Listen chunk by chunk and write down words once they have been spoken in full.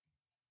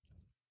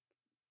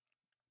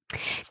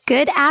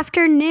Good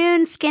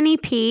afternoon, Skinny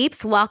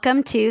Peeps.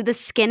 Welcome to the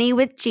Skinny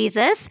with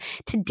Jesus.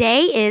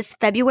 Today is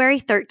February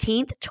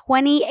 13th,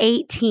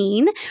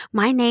 2018.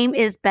 My name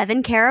is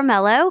Bevan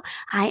Caramello.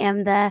 I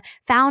am the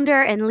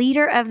founder and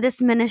leader of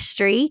this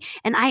ministry,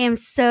 and I am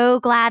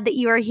so glad that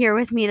you are here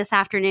with me this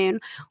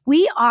afternoon.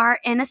 We are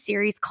in a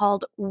series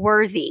called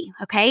Worthy,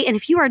 okay? And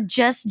if you are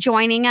just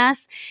joining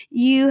us,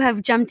 you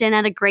have jumped in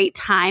at a great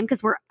time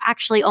because we're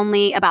actually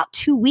only about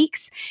 2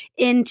 weeks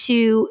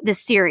into the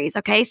series,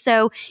 okay?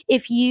 So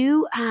if you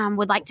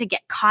would like to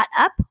get caught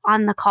up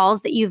on the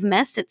calls that you've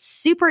missed, it's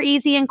super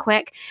easy and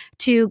quick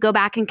to go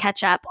back and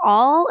catch up.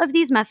 All of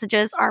these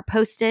messages are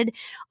posted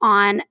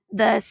on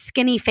the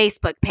Skinny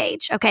Facebook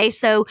page. Okay,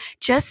 so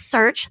just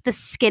search the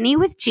Skinny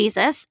with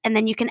Jesus, and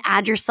then you can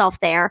add yourself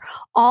there.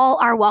 All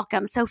are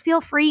welcome. So feel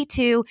free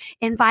to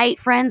invite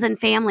friends and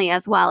family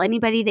as well.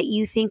 Anybody that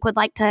you think would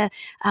like to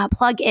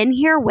plug in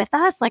here with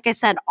us, like I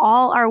said,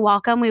 all are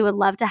welcome. We would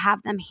love to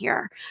have them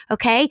here.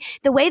 Okay,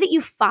 the way that you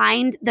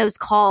find those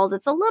calls,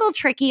 it's a little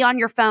tricky on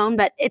your phone,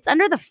 but it's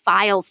under the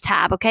Files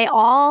tab. Okay,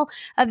 all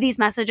of these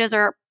messages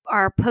are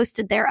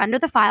posted there under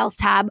the Files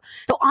tab.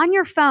 So on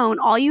your phone,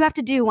 all you have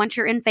to do once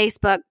you're in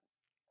Facebook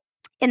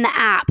in the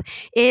app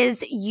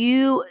is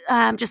you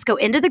just go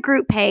into the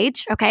group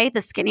page, okay, the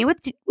Skinny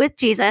with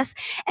Jesus,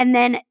 and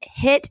then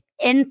hit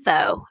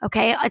info,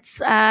 okay? It's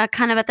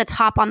kind of at the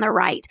top on the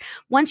right.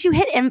 Once you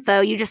hit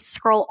info, you just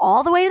scroll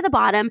all the way to the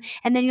bottom,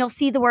 and then you'll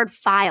see the word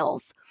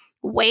Files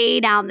way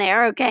down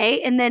there,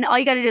 okay? And then all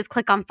you got to do is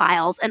click on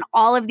Files, and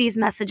all of these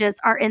messages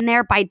are in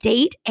there by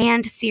date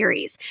and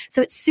series.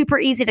 So it's super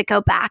easy to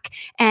go back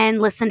and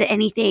listen to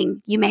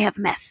anything you may have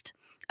missed,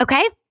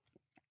 okay?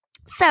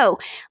 So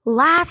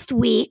last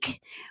week,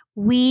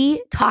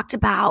 we talked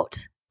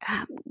about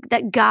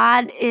that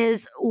God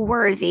is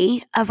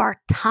worthy of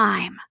our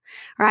time,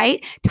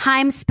 right?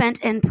 Time spent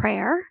in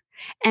prayer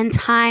and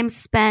time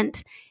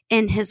spent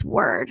in His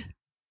Word.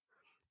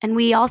 And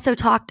we also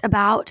talked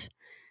about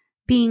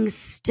being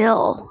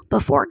still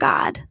before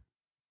God,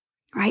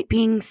 right?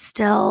 Being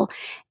still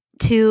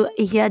to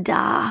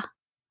yada,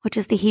 which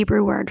is the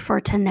Hebrew word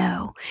for to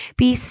know.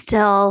 Be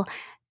still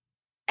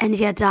and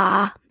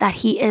yada that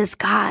He is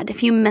God.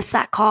 If you missed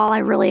that call, I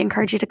really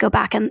encourage you to go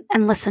back and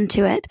listen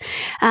to it.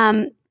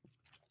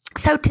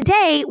 So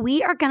today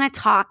we are going to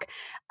talk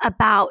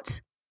about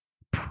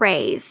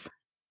praise.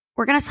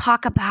 We're going to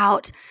talk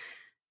about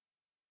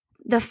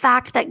the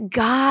fact that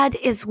God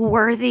is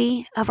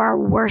worthy of our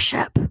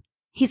worship.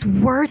 He's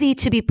worthy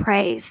to be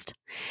praised.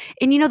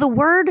 And you know, the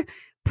word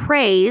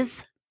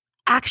praise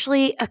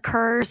actually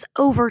occurs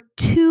over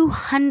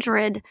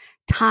 200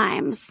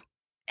 times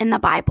in the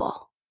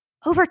Bible.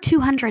 Over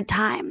 200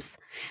 times.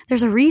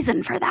 There's a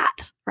reason for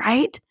that,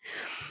 right?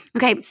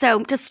 Okay,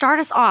 so to start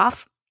us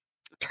off,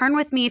 turn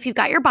with me, if you've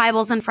got your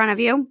Bibles in front of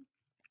you,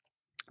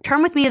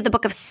 turn with me to the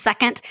book of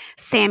 2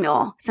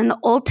 Samuel. It's in the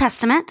Old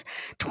Testament,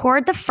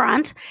 toward the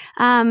front.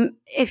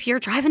 If you're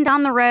driving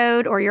down the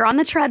road or you're on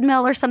the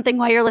treadmill or something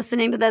while you're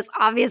listening to this,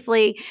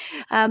 obviously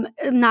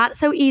not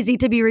so easy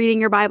to be reading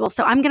your Bible.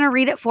 So I'm going to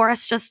read it for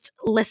us. Just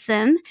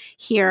listen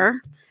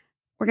here.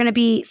 We're going to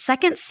be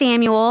 2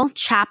 Samuel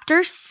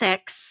chapter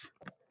 6,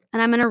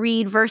 and I'm going to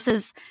read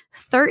verses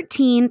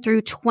 13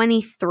 through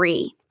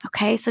 23.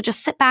 Okay, so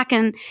just sit back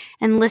and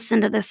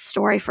listen to this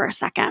story for a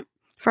second.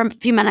 For a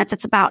few minutes,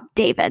 it's about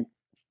David.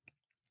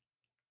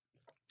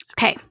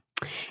 Okay,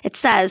 it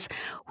says,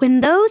 when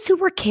those who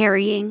were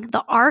carrying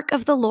the ark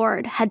of the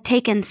Lord had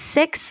taken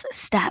 6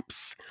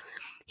 steps,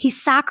 he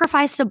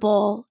sacrificed a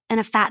bull and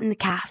a fattened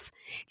calf.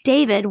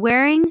 David,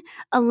 wearing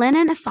a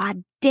linen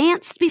ephod,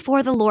 danced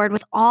before the Lord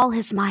with all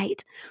his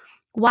might,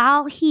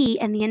 while he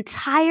and the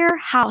entire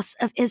house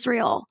of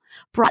Israel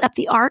brought up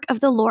the ark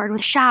of the Lord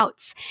with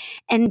shouts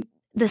and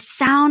the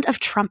sound of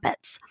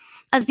trumpets.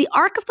 As the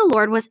ark of the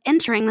Lord was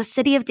entering the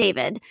city of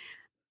David,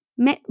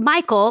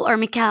 Michal, or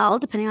Michal,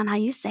 depending on how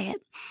you say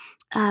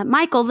it,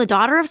 Michal, the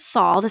daughter of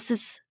Saul, this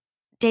is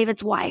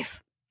David's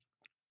wife,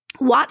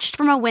 watched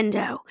from a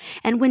window.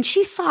 And when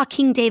she saw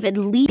King David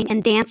leaping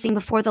and dancing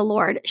before the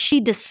Lord,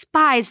 she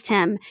despised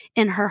him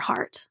in her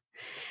heart.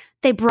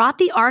 They brought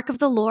the ark of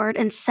the Lord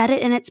and set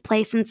it in its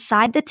place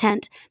inside the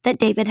tent that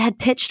David had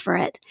pitched for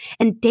it.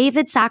 And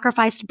David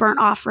sacrificed burnt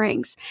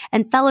offerings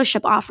and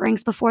fellowship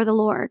offerings before the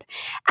Lord.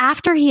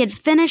 After he had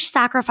finished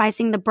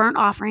sacrificing the burnt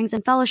offerings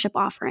and fellowship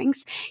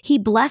offerings, he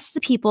blessed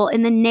the people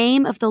in the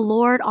name of the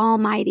Lord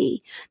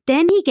Almighty.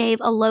 Then he gave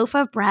a loaf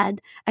of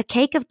bread, a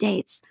cake of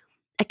dates,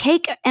 a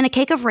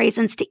cake of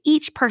raisins to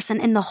each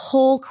person in the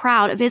whole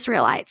crowd of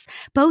Israelites,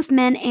 both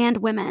men and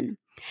women.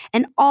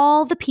 And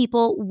all the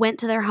people went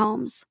to their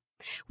homes.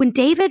 When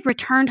David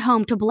returned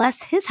home to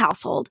bless his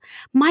household,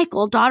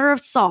 Michal, daughter of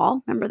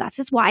Saul, remember that's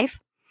his wife,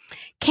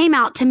 came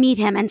out to meet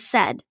him and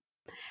said,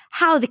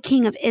 "How the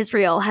king of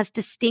Israel has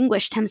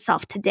distinguished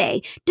himself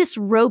today,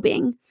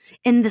 disrobing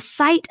in the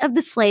sight of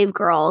the slave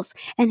girls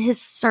and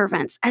his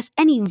servants, as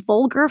any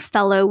vulgar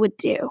fellow would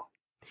do."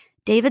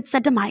 David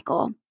said to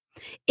Michal,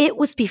 It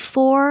was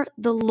before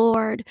the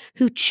Lord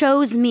who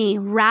chose me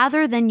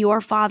rather than your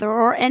father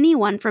or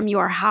anyone from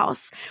your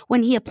house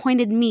when he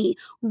appointed me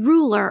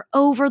ruler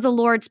over the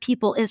Lord's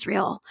people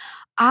Israel.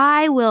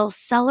 I will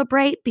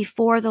celebrate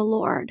before the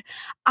Lord.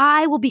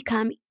 I will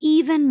become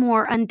even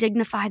more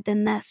undignified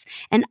than this,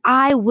 and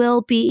I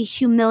will be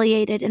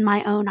humiliated in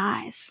my own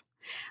eyes.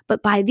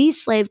 But by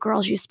these slave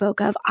girls you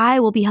spoke of, I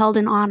will be held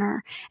in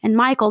honor. And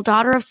Michal,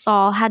 daughter of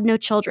Saul, had no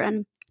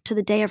children to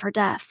the day of her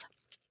death.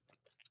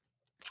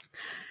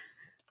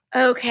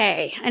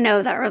 Okay, I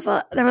know there was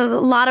a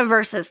lot of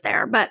verses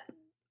there, but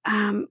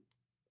I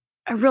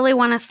really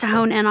want us to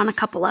hone in on a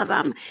couple of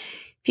them.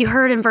 If you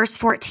heard in verse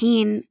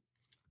 14,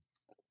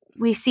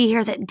 we see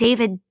here that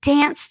David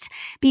danced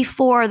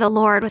before the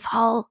Lord with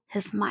all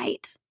his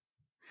might.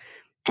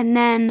 And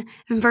then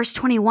in verse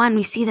 21,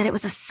 we see that it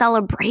was a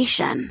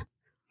celebration.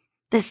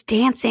 This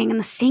dancing and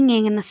the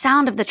singing and the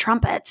sound of the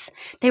trumpets,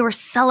 they were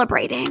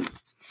celebrating.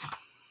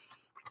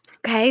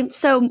 Okay,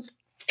 so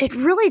it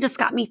really just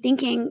got me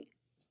thinking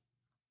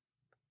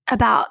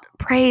about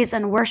praise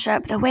and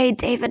worship, the way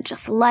David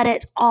just let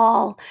it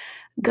all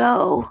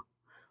go,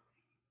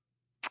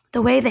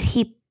 the way that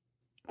he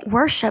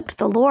worshiped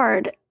the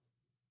Lord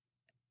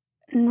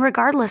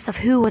regardless of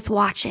who was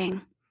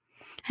watching.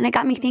 And it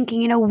got me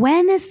thinking,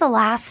 when is the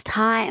last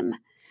time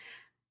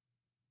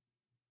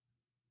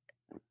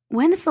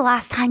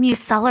you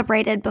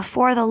celebrated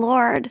before the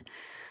Lord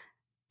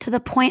to the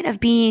point of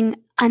being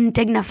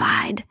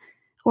undignified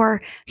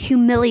or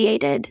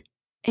humiliated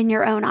in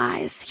your own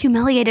eyes,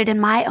 humiliated in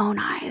my own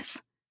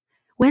eyes?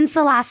 When's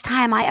the last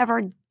time I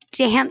ever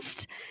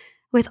danced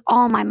with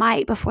all my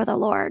might before the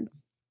Lord?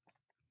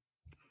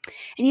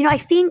 And I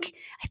think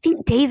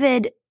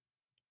David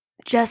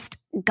just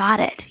got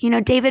it.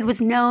 David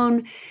was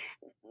known,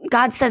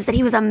 God says that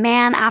he was a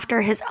man after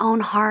his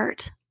own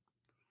heart.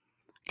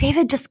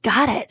 David just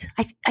got it.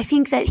 I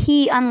think that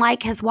he,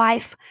 unlike his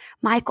wife,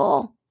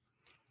 Michal,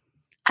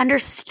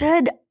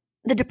 understood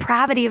the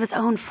depravity of his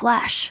own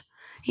flesh.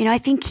 I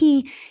think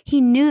he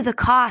knew the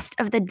cost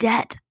of the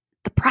debt,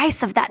 the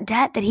price of that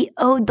debt that he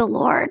owed the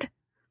Lord.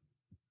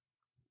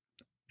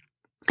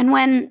 And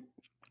when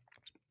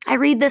I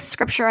read this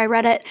scripture, I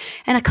read it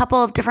in a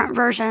couple of different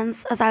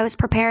versions as I was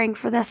preparing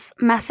for this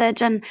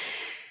message. And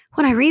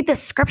when I read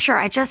this scripture,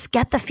 I just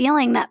get the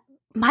feeling that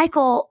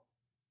Michal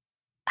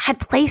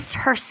had placed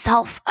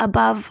herself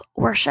above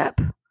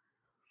worship,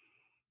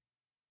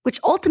 which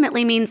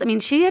ultimately means,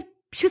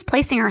 she was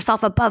placing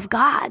herself above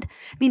God.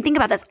 Think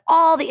about this.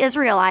 All the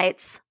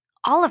Israelites,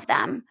 all of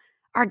them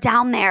are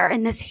down there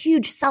in this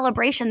huge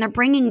celebration. They're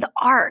bringing the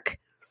ark,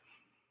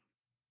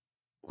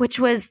 which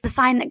was the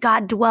sign that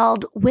God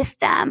dwelled with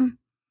them.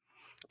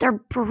 They're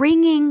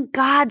bringing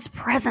God's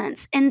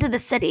presence into the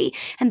city,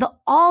 and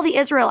all the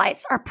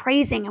Israelites are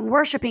praising and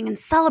worshiping and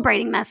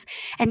celebrating this.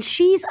 And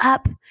she's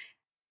up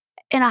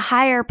in a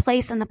higher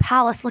place in the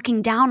palace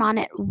looking down on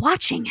it,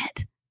 watching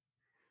it.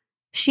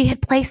 She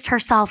had placed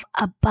herself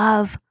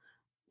above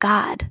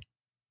God.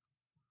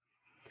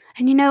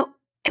 And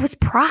it was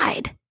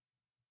pride.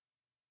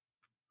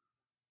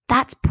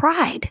 That's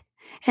pride.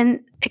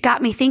 And it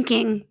got me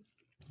thinking,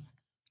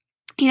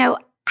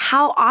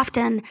 how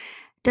often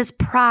does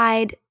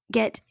pride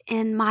get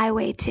in my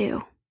way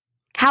too?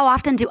 How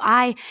often do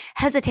I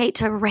hesitate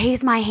to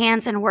raise my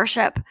hands in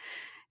worship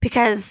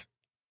because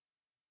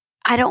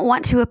I don't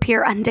want to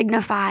appear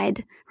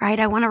undignified, right?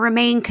 I want to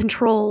remain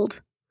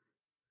controlled.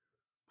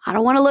 I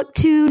don't want to look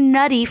too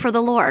nutty for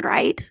the Lord,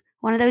 right?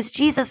 One of those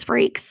Jesus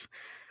freaks.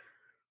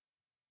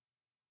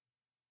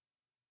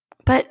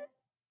 But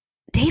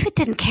David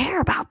didn't care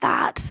about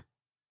that.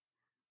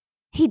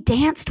 He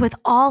danced with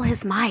all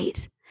his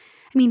might.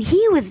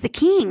 He was the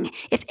king.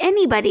 If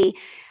anybody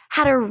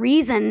had a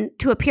reason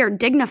to appear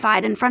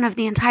dignified in front of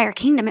the entire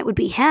kingdom, it would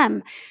be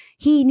him.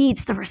 He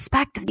needs the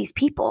respect of these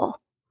people.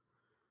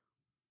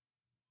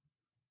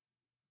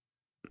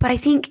 But I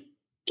think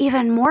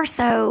even more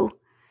so,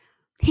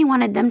 he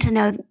wanted them to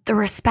know the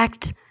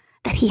respect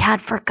that he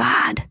had for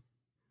God.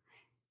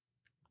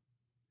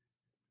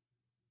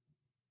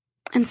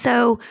 And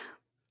so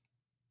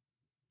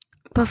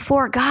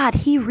before God,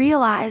 he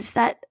realized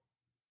that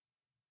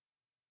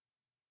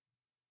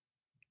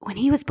when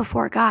he was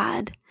before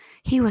God,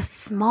 he was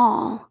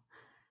small.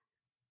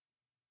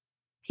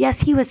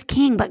 Yes, he was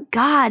king, but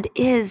God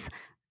is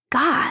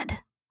God.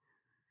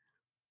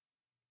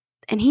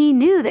 And he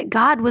knew that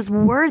God was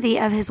worthy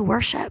of his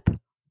worship.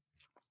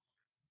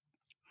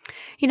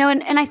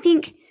 And I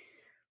think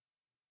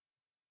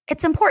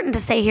it's important to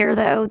say here,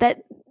 though,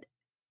 that,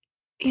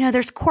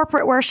 there's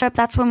corporate worship.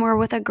 That's when we're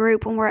with a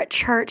group, when we're at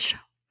church,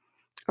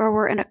 or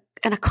we're in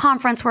a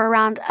conference, we're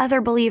around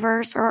other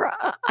believers or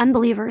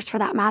unbelievers for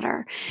that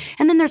matter.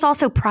 And then there's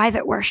also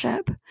private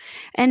worship.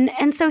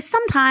 And so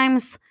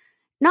sometimes,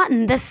 not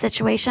in this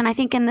situation, I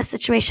think in this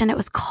situation it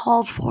was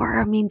called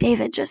for.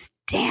 David just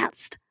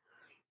danced.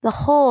 The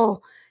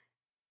whole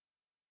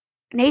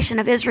nation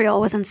of Israel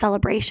was in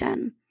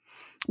celebration.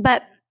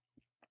 But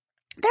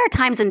there are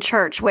times in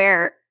church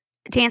where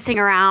dancing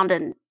around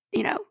and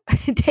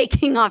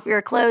taking off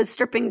your clothes,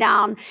 stripping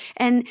down,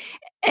 and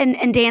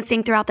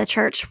dancing throughout the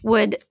church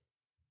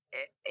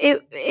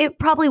it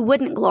probably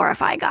wouldn't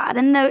glorify God.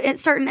 And though in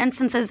certain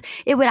instances,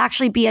 it would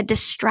actually be a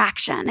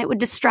distraction. It would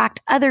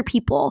distract other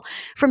people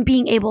from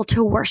being able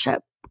to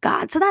worship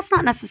God. So that's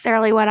not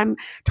necessarily what I'm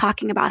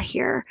talking about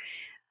here.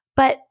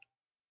 But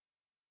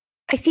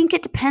I think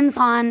it depends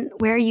on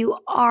where you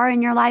are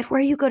in your life, where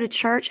you go to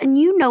church, and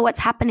what's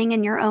happening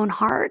in your own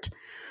heart.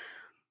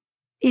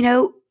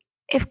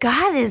 If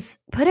God has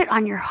put it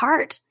on your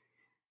heart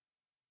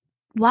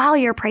while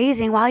you're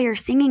praising, while you're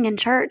singing in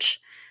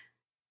church,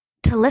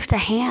 to lift a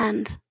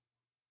hand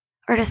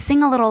or to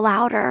sing a little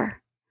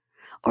louder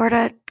or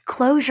to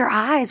close your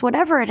eyes,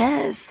 whatever it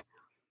is,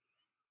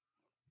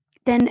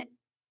 then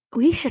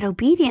we should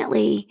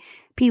obediently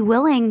be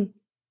willing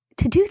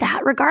to do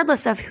that,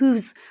 regardless of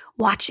who's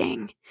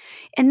watching.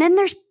 And then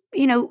there's,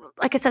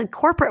 like I said,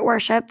 corporate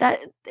worship, that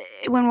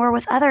when we're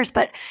with others,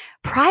 but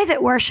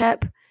private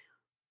worship,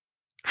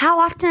 how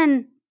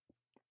often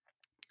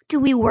do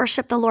we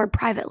worship the Lord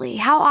privately?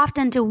 How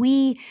often do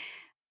we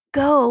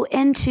go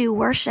into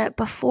worship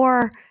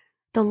before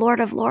the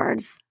Lord of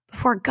Lords,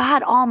 before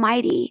God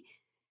Almighty,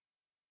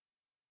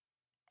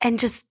 and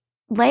just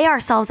lay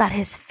ourselves at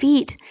his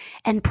feet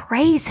and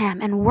praise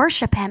him and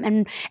worship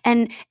him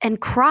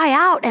and cry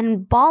out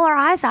and bawl our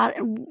eyes out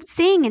and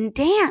sing and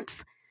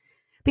dance?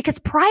 Because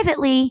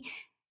privately,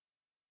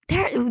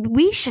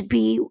 we should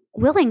be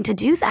willing to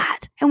do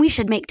that, and we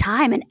should make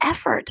time and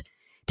effort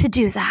to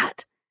do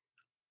that.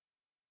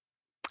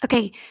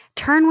 Okay,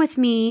 turn with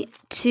me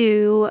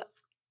to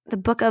the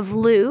book of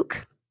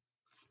Luke.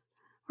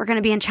 We're going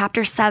to be in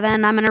chapter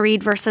 7. I'm going to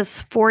read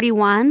verses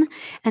 41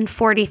 and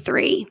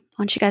 43.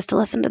 I want you guys to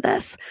listen to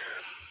this.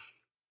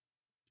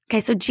 Okay,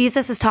 so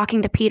Jesus is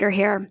talking to Peter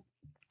here.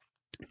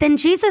 Then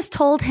Jesus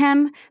told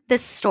him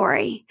this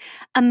story.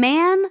 A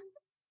man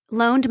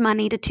loaned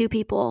money to two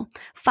people,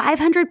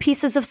 500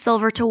 pieces of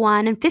silver to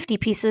one and 50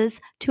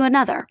 pieces to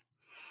another.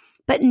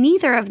 But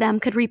neither of them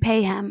could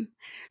repay him.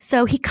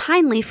 So he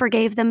kindly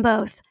forgave them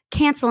both,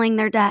 canceling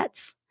their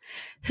debts.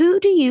 Who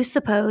do you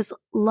suppose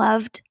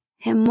loved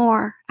him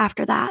more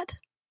after that?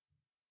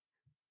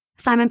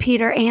 Simon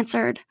Peter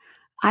answered,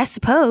 I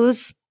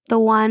suppose the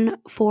one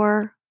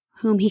for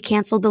whom he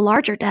canceled the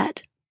larger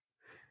debt.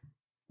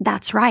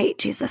 That's right,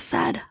 Jesus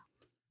said.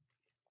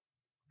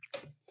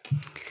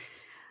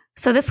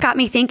 So this got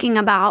me thinking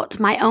about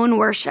my own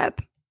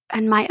worship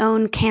and my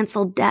own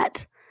canceled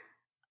debt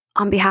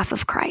on behalf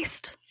of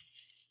Christ.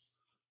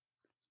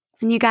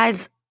 And you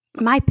guys,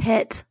 my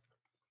pit,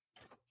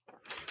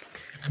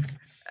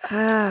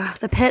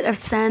 the pit of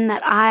sin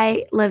that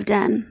I lived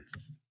in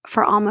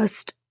for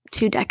almost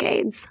 2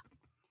 decades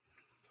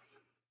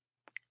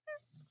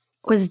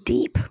was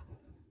deep.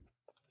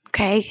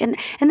 Okay. And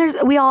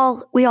we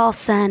all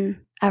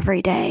sin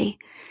every day.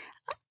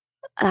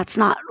 That's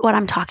not what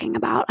I'm talking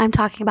about. I'm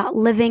talking about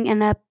living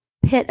in a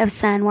pit of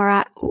sin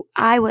where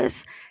I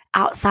was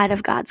outside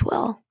of God's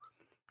will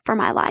for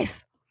my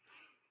life.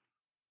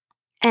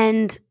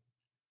 And,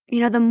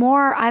 the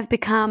more I've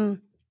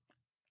become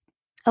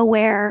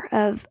aware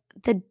of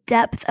the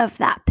depth of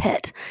that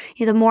pit,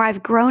 the more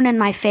I've grown in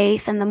my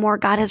faith and the more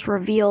God has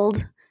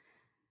revealed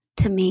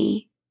to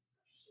me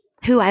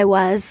who I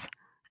was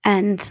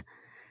and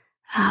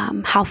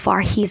how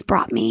far he's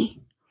brought me,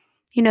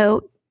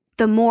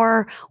 the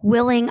more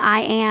willing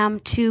I am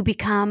to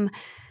become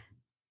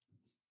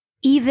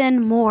even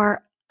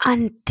more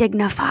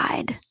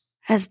undignified,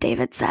 as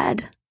David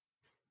said,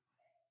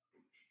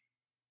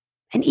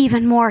 and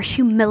even more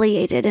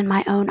humiliated in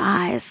my own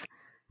eyes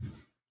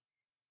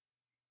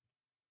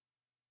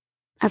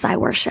as I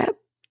worship.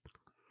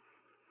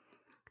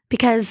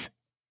 Because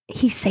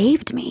he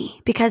saved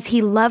me, because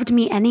he loved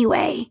me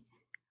anyway,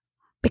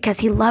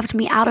 because he loved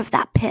me out of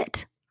that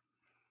pit.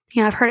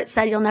 I've heard it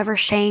said you'll never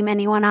shame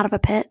anyone out of a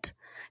pit.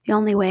 The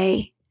only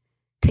way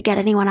to get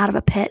anyone out of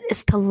a pit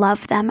is to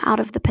love them out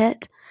of the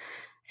pit.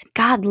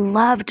 God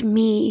loved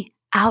me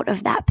out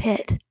of that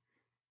pit.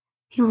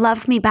 He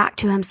loved me back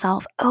to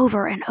himself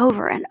over and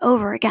over and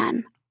over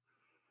again.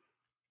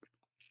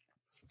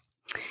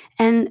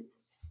 And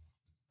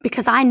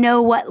because I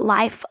know what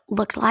life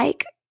looked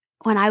like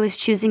when I was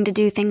choosing to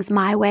do things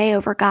my way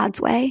over God's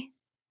way,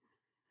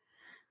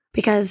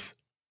 because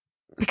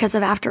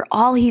of after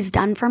all he's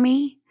done for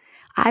me,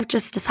 I've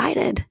just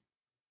decided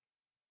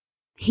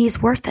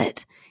he's worth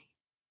it.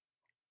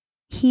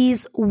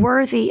 He's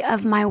worthy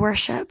of my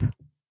worship.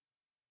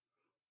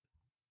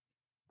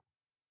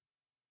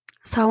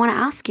 So I want to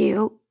ask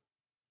you,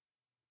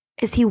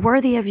 is he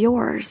worthy of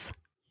yours?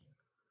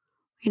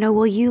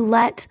 Will you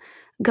let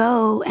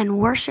go and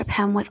worship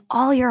him with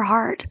all your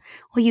heart?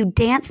 Will you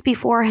dance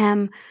before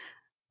him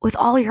with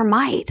all your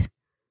might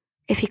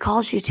if he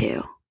calls you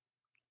to?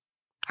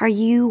 Are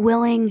you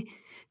willing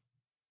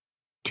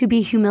to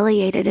be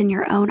humiliated in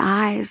your own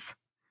eyes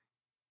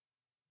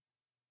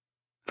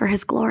for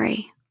his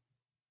glory?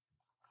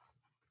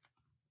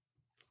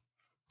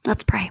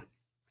 Let's pray.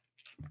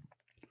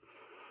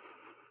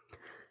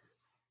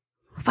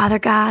 Father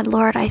God,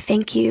 Lord, I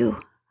thank you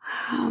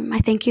I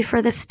thank you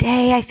for this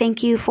day. I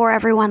thank you for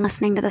everyone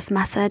listening to this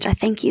message. I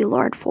thank you,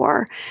 Lord,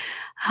 for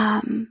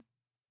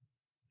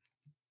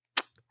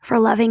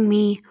loving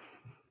me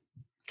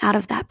out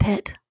of that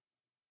pit.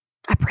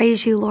 I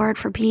praise you, Lord,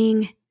 for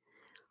being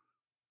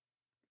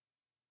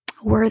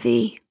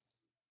worthy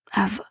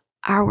of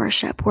our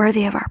worship,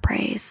 worthy of our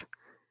praise.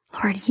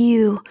 Lord,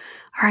 you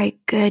are a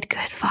good,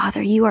 good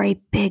Father. You are a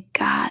big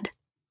God,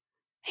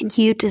 and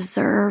you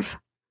deserve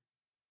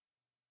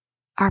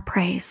our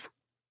praise.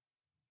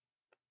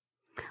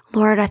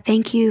 Lord, I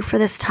thank you for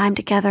this time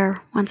together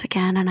once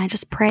again, and I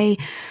just pray,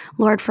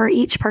 Lord, for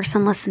each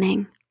person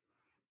listening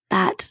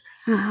that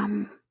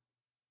you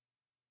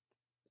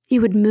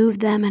would move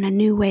them in a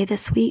new way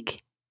this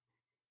week,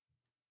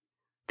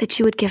 that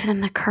you would give them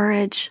the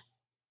courage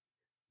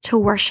to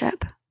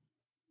worship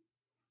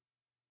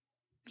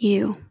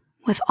you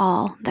with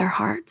all their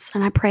hearts.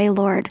 And I pray,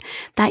 Lord,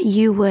 that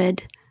you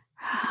would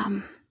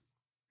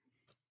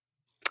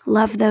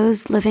love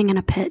those living in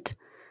a pit.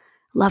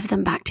 Love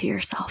them back to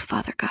yourself,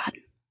 Father God.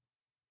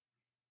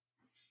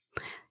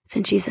 It's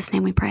in Jesus'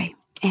 name we pray.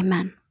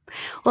 Amen.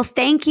 Well,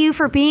 thank you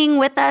for being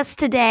with us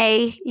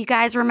today. You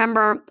guys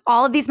remember,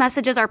 all of these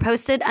messages are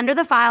posted under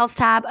the Files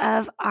tab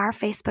of our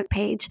Facebook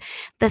page,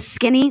 The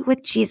Skinny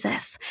with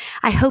Jesus.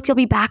 I hope you'll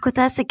be back with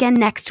us again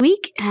next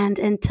week. And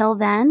until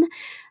then,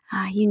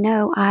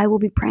 I will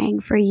be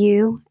praying for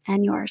you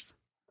and yours.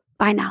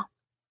 Bye now.